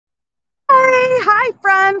Hi,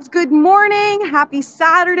 friends. Good morning. Happy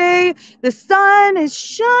Saturday. The sun is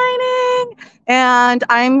shining, and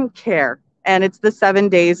I'm Care, and it's the 7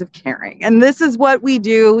 days of caring. And this is what we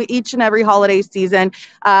do each and every holiday season.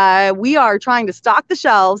 We are trying to stock the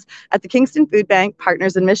shelves at the Kingston Food Bank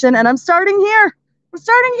Partners in Mission, and I'm starting here. We're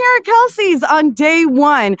starting here at Kelsey's on day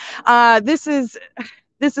one.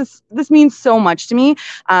 This means so much to me.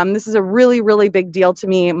 This is a really, really big deal to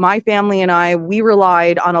me. My family and I, we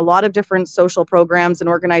relied on a lot of different social programs and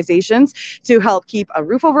organizations to help keep a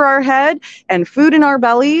roof over our head and food in our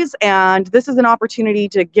bellies. And this is an opportunity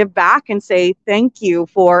to give back and say thank you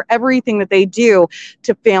for everything that they do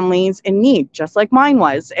to families in need, just like mine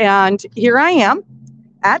was. And here I am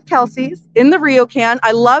at Kelsey's in the RioCan.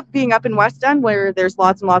 I love being up in West End where there's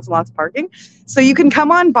lots and lots and lots of parking. So you can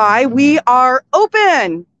come on by. We are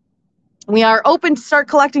open. We are open to start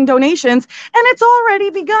collecting donations, and it's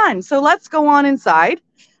already begun. So let's go on inside.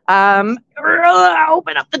 Open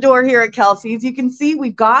up the door here at Kelsey's. You can see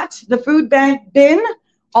we've got the food bank bin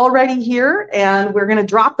already here, and we're going to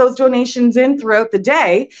drop those donations in throughout the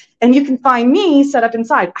day. And you can find me set up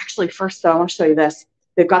inside. Actually, first though, I want to show you this.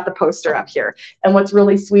 They've got the poster up here. And what's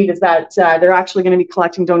really sweet is that they're actually going to be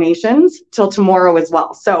collecting donations till tomorrow as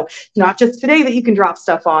well. So not just today that you can drop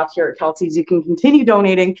stuff off here at Kelsey's, you can continue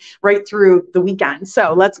donating right through the weekend.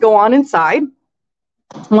 So let's go on inside.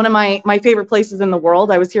 One of my favorite places in the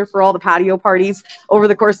world. I was here for all the patio parties over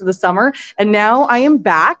the course of the summer. And now I am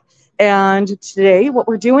back. And today what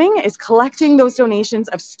we're doing is collecting those donations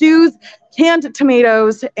of stews, canned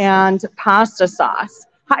tomatoes, and pasta sauce.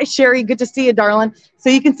 Hi, Sherry. Good to see you, darling. So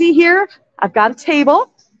you can see here, I've got a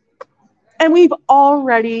table, and we've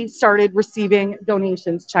already started receiving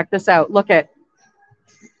donations. Check this out. Look at,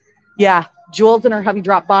 yeah, Jules and her hubby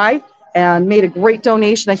dropped by and made a great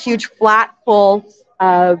donation, a huge flat full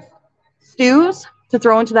of stews to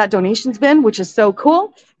throw into that donations bin, which is so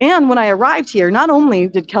cool. And when I arrived here, not only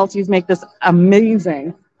did Kelsey's make this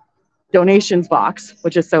amazing donations box,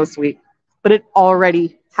 which is so sweet, but it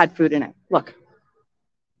already had food in it. Look.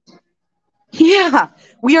 Yeah,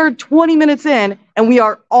 we are 20 minutes in, and we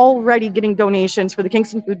are already getting donations for the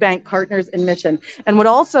Kingston Food Bank Partners in Mission. And what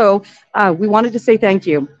also, we wanted to say thank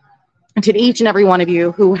you to each and every one of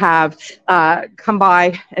you who have come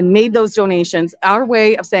by and made those donations. Our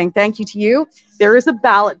way of saying thank you to you, there is a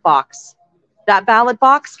ballot box. That ballot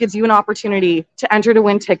box gives you an opportunity to enter to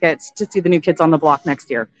win tickets to see the New Kids on the Block next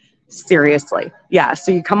year. Seriously. Yeah.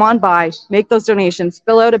 So you come on by, make those donations,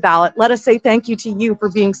 fill out a ballot. Let us say thank you to you for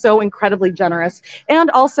being so incredibly generous. And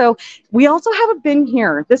also, we also have a bin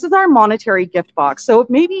here. This is our monetary gift box. So if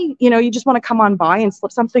maybe, you just want to come on by and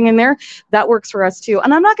slip something in there, that works for us too.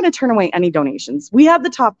 And I'm not going to turn away any donations. We have the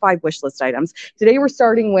top 5 wish list items. Today, we're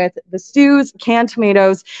starting with the stews, canned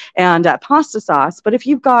tomatoes, and pasta sauce. But if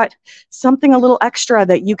you've got something a little extra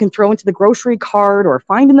that you can throw into the grocery cart or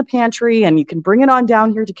find in the pantry, and you can bring it on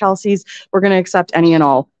down here to Kelsey's, we're going to accept any and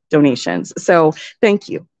all donations. So thank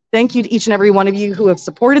you. Thank you to each and every one of you who have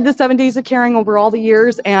supported the 7 days of caring over all the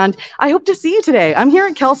years. And I hope to see you today. I'm here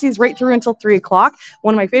at Kelsey's right through until 3 o'clock.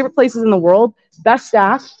 One of my favorite places in the world. Best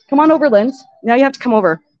staff. Come on over, Linz. Now you have to come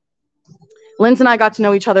over. Linz and I got to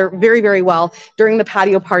know each other very, very well during the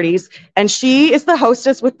patio parties. And she is the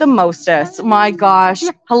hostess with the mostest. My gosh.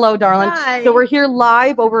 Hello, darling. Hi. So we're here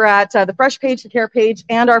live over at the Fresh Page, the Care page,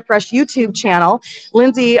 and our Fresh YouTube channel.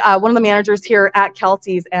 Lindsay, one of the managers here at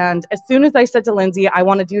Kelsey's. And as soon as I said to Lindsay, I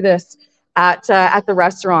want to do this at the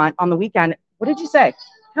restaurant on the weekend, what did you say?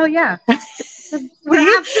 Hell yeah.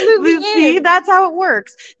 See, that's how it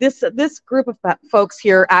works. This group of folks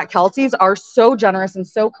here at Kelsey's are so generous and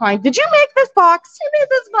so kind. Did you make this box? I made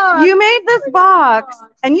this box. You made this box,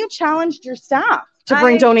 and you challenged your staff to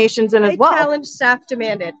bring donations in as well. Challenge staff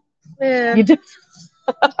demanded. You did.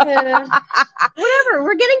 Whatever.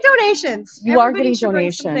 We're getting donations. You are getting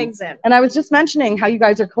donations. Things in. And I was just mentioning how you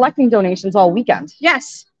guys are collecting donations all weekend.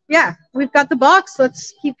 Yes. Yeah, we've got the box.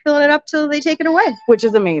 Let's keep filling it up till they take it away. Which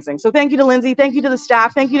is amazing. So thank you to Lindsay. Thank you to the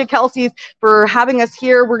staff. Thank you to Kelsey's for having us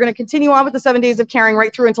here. We're going to continue on with the 7 days of caring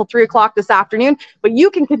right through until 3 o'clock this afternoon. But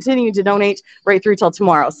you can continue to donate right through till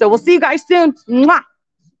tomorrow. So we'll see you guys soon. Mwah!